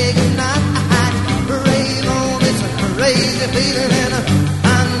say goodnight, Raymond, it's a crazy feeling, and I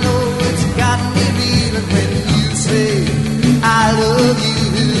know it's got me reeling when you say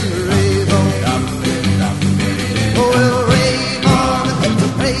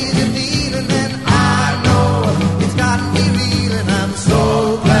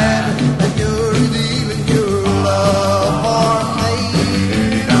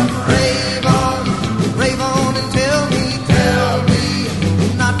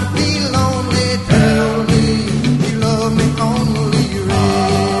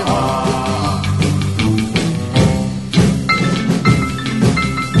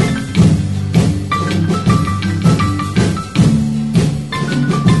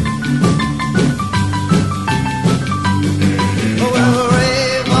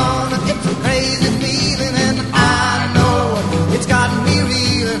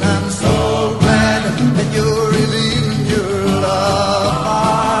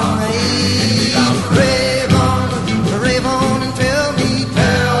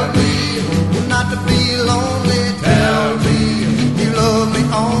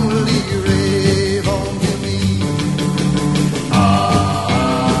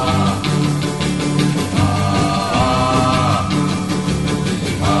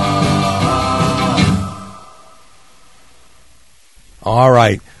All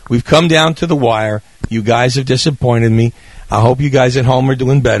right. We've come down to the wire. You guys have disappointed me. I hope you guys at home are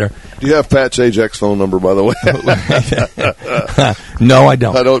doing better. Do you have Pat Sajak's phone number, by the way? No, I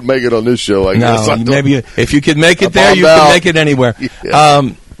don't. I don't make it on this show, I guess. No, maybe if you could make it there, you bombed can out. make it anywhere. Yeah.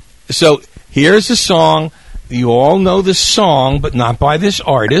 So here's a song. You all know this song, but not by this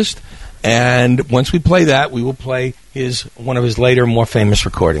artist. And once we play that, we will play one of his later, more famous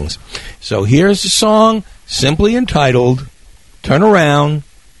recordings. So here's the song, simply entitled "Turn Around,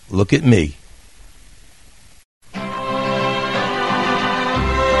 Look at Me."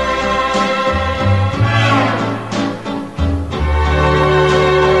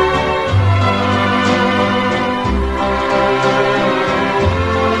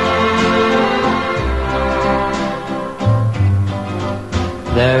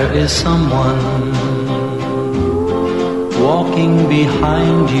 There is someone walking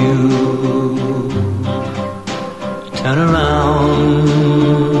behind you. Turn around,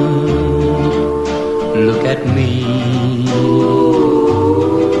 look at me.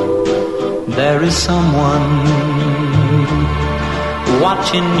 There is someone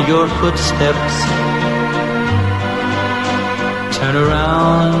watching your footsteps. Turn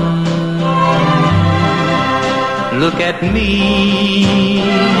around, look at me.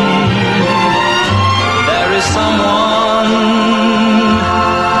 There is someone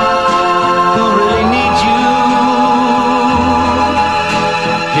who really needs you.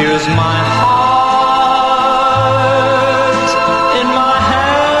 Here's my heart in my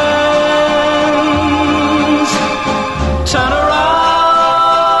hands. Turn around,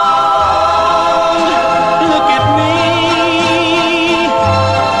 look at me,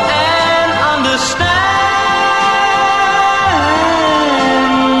 and understand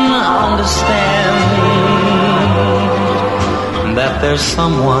that there's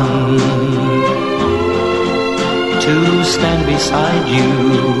someone to stand beside you.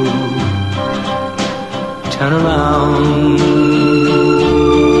 Turn around,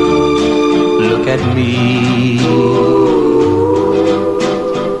 look at me,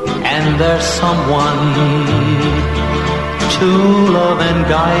 and there's someone to love and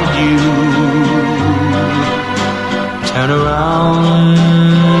guide you. Turn around,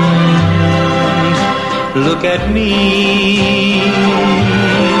 look at me.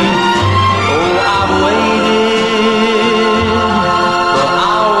 Oh, I've waited, but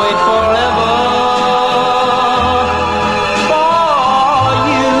I'll wait forever for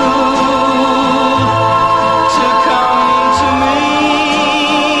you to come to me.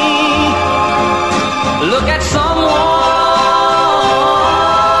 Look at someone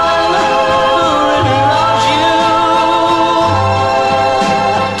who really loves you.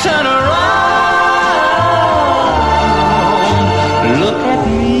 Turn around, look at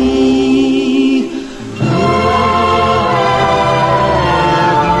me.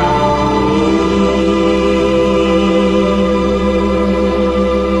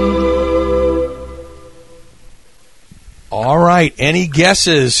 All right. Any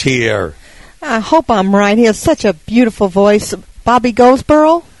guesses here? I hope I'm right. He has such a beautiful voice. Bobby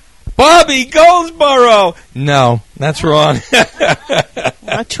Goldsboro? Bobby Goldsboro! No, that's wrong.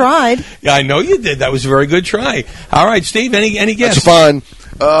 I tried. Yeah, I know you did. That was a very good try. All right, Steve, any guess? That's fine.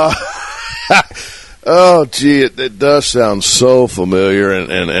 Oh, gee, it does sound so familiar,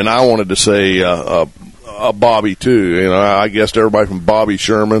 and I wanted to say Bobby, too. You know, I guessed everybody from Bobby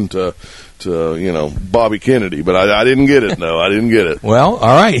Sherman to Bobby Kennedy, but I didn't get it, no. I didn't get it. Well,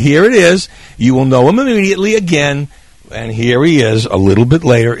 all right, here it is. You will know him immediately again, and here he is a little bit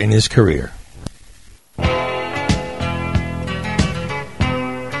later in his career.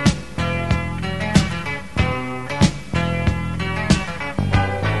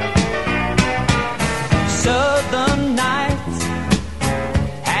 Southern nights.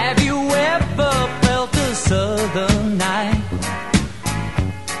 Have you ever felt a southern night?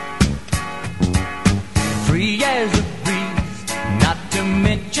 Free as a breeze, not to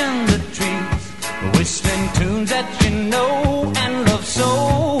mention the trees, whistling tunes that you know and love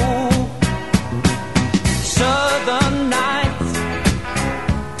so. Southern nights,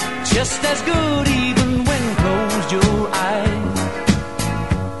 just as good even when closed your eyes.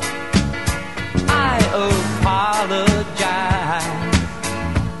 I apologize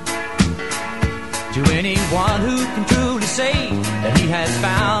to anyone who can truly say that he has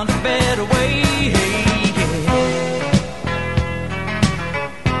found a better way.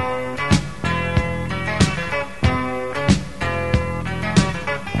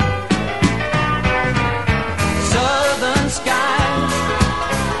 Southern skies,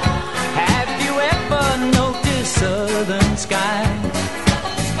 have you ever noticed southern skies?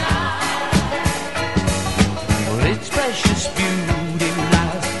 Well, its precious beauty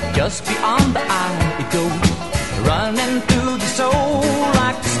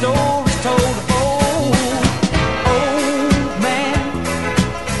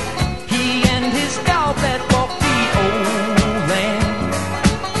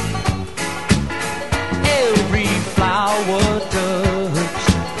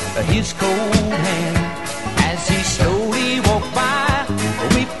his cold hand as he slowly walked by.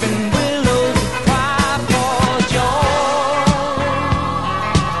 Weeping willows would cry for joy.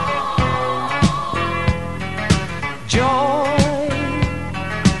 Joy.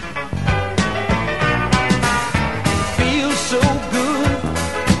 Feels so good.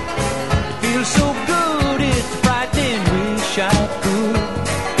 It feels so good. It's frightening. Wish I could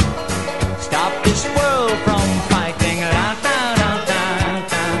stop this world from fighting.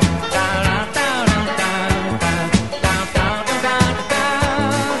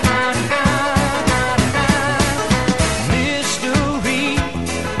 Mystery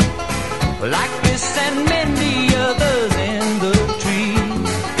like this and many others in the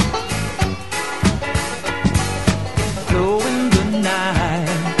trees, glow in the night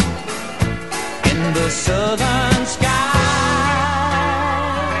in the southern sky.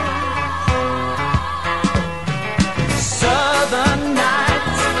 Southern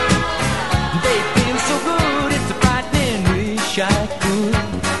nights, they feel so good. It's a frightening. Wish I could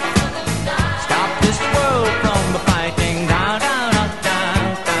stop this world from the fighting. Down, down, down,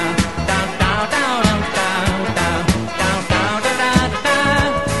 down, down, down, down, down, down, down, down,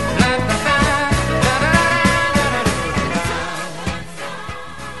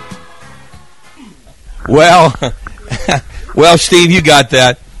 Well, well, Steve, you got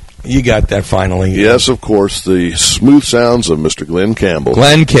that. You got that finally. Yes, of course, the smooth sounds of Mr. Glenn Campbell.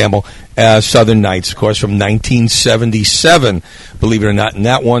 Glenn Campbell, Southern Nights, of course, from 1977. Believe it or not, and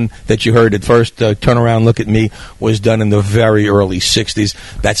that one that you heard at first, Turn Around, Look at Me, was done in the very early 60s.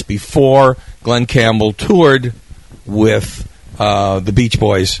 That's before Glenn Campbell toured with the Beach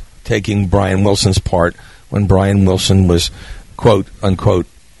Boys, taking Brian Wilson's part when Brian Wilson was, quote, unquote,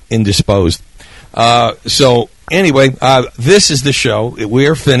 indisposed. So, anyway, this is the show. We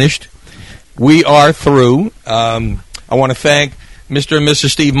are finished. We are through. I want to thank Mr. and Mrs.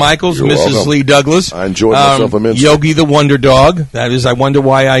 Steve Michaels, You're Mrs. welcome. Lee Douglas. I enjoyed myself immensely. Yogi the Wonder Dog. That is, I wonder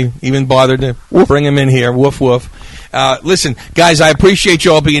why I even bothered to bring him in here. Woof, woof. Listen, guys, I appreciate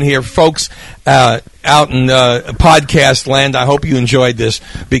you all being here. Folks out in podcast land, I hope you enjoyed this,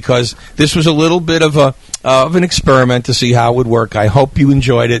 because this was a little bit of an experiment to see how it would work. I hope you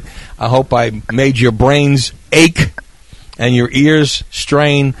enjoyed it. I hope I made your brains ache and your ears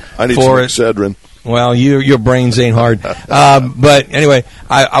strain I need for some it. Excedrin. Well, your brains ain't hard. But anyway,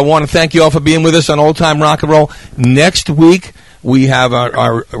 I want to thank you all for being with us on Old Time Rock and Roll. Next week, we have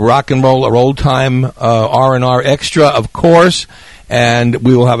our rock and roll, our old time R&R extra, of course. And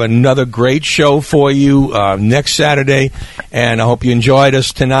we will have another great show for you next Saturday. And I hope you enjoyed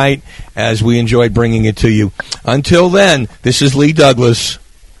us tonight as we enjoyed bringing it to you. Until then, this is Lee Douglas.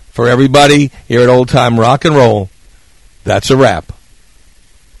 For everybody here at Old Time Rock and Roll, that's a wrap.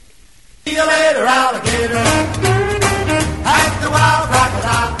 See you later, alligator. Act the wild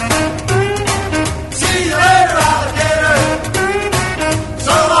crocodile. See you later, alligator.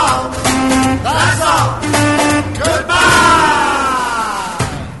 So long. That's all. Goodbye.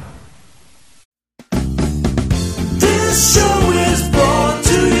 This show is brought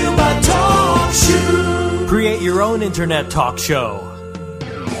to you by TalkShoe. Create your own internet talk show.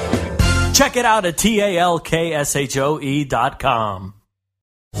 Check it out at TALKSHOE.com.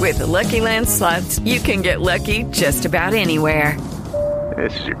 With the Lucky Land Slots, you can get lucky just about anywhere.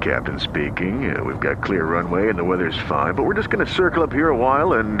 This is your captain speaking. We've got clear runway and the weather's fine, but we're just going to circle up here a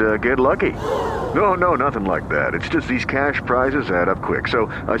while and get lucky. No, nothing like that. It's just these cash prizes add up quick. So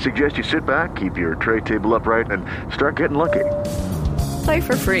I suggest you sit back, keep your tray table upright, and start getting lucky. Play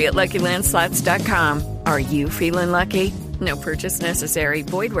for free at LuckyLandSlots.com. Are you feeling lucky? No purchase necessary.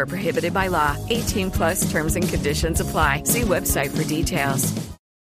 Void where prohibited by law. 18+ terms and conditions apply. See website for details.